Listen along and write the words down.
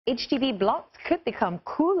HDB blocks could become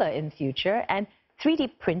cooler in future, and 3D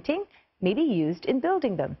printing may be used in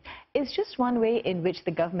building them. It's just one way in which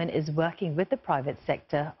the government is working with the private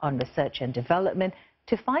sector on research and development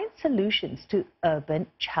to find solutions to urban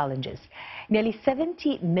challenges. Nearly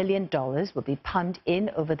 $70 million will be pumped in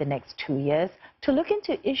over the next 2 years to look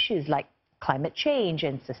into issues like climate change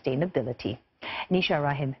and sustainability. Nisha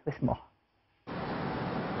Rahim with more.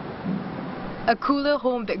 A cooler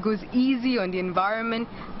home that goes easy on the environment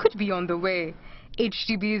could be on the way.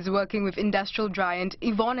 HDB is working with industrial giant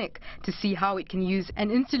Evonik to see how it can use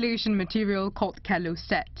an insulation material called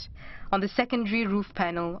Calostat on the secondary roof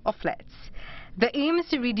panel of flats. The aim is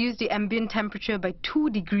to reduce the ambient temperature by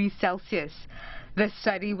 2 degrees Celsius. The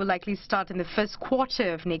study will likely start in the first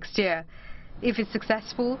quarter of next year. If it's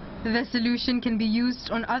successful, the solution can be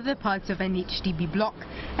used on other parts of an HDB block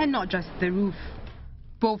and not just the roof.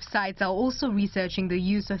 Both sides are also researching the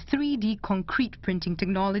use of 3D concrete printing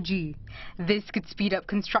technology. This could speed up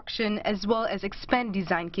construction as well as expand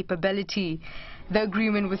design capability. The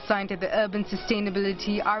agreement was signed at the Urban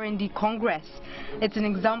Sustainability R&D Congress. It's an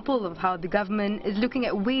example of how the government is looking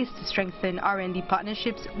at ways to strengthen R&D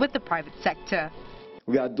partnerships with the private sector.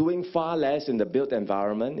 We are doing far less in the built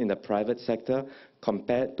environment in the private sector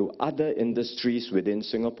compared to other industries within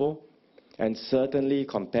Singapore, and certainly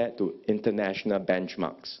compared to international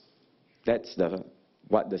benchmarks. That's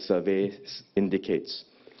what the survey indicates.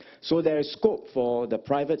 So there is scope for the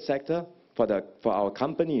private sector, for our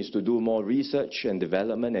companies to do more research and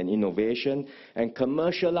development and innovation and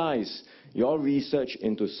commercialize your research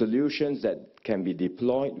into solutions that can be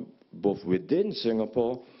deployed both within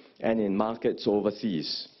Singapore and in markets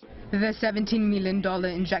overseas. The $17 million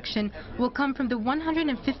injection will come from the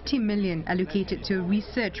 $150 million allocated to a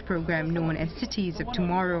research program known as Cities of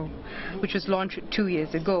Tomorrow, which was launched 2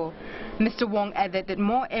 years ago. Mr. Wong added that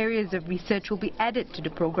more areas of research will be added to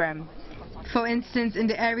the program. For instance, in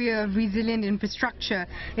the area of resilient infrastructure,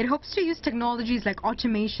 it hopes to use technologies like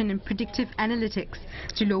automation and predictive analytics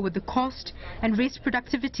to lower the cost and raise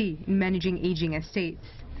productivity in managing aging estates.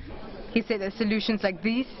 He said that solutions like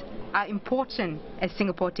these are important as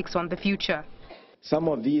Singapore takes on the future. Some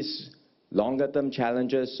of these longer-term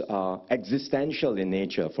challenges are existential in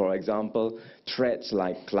nature. For example, threats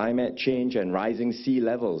like climate change and rising sea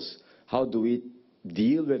levels. How do we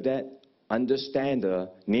deal with that, understand the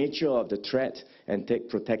nature of the threat, and take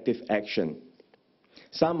protective action?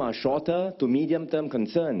 Some are shorter to medium-term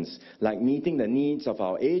concerns, like meeting the needs of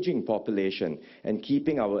our aging population and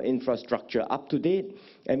keeping our infrastructure up to date,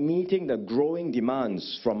 and meeting the growing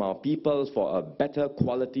demands from our people for a better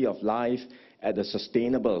quality of life at a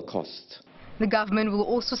sustainable cost. The government will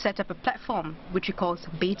also set up a platform, which it calls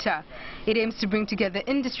Beta. It aims to bring together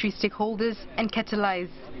industry stakeholders and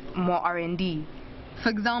catalyze more R&D. For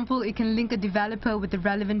example, it can link a developer with the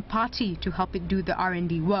relevant party to help it do the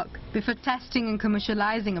R&D work before testing and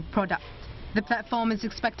commercializing a product. The platform is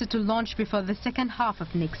expected to launch before the second half of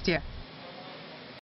next year.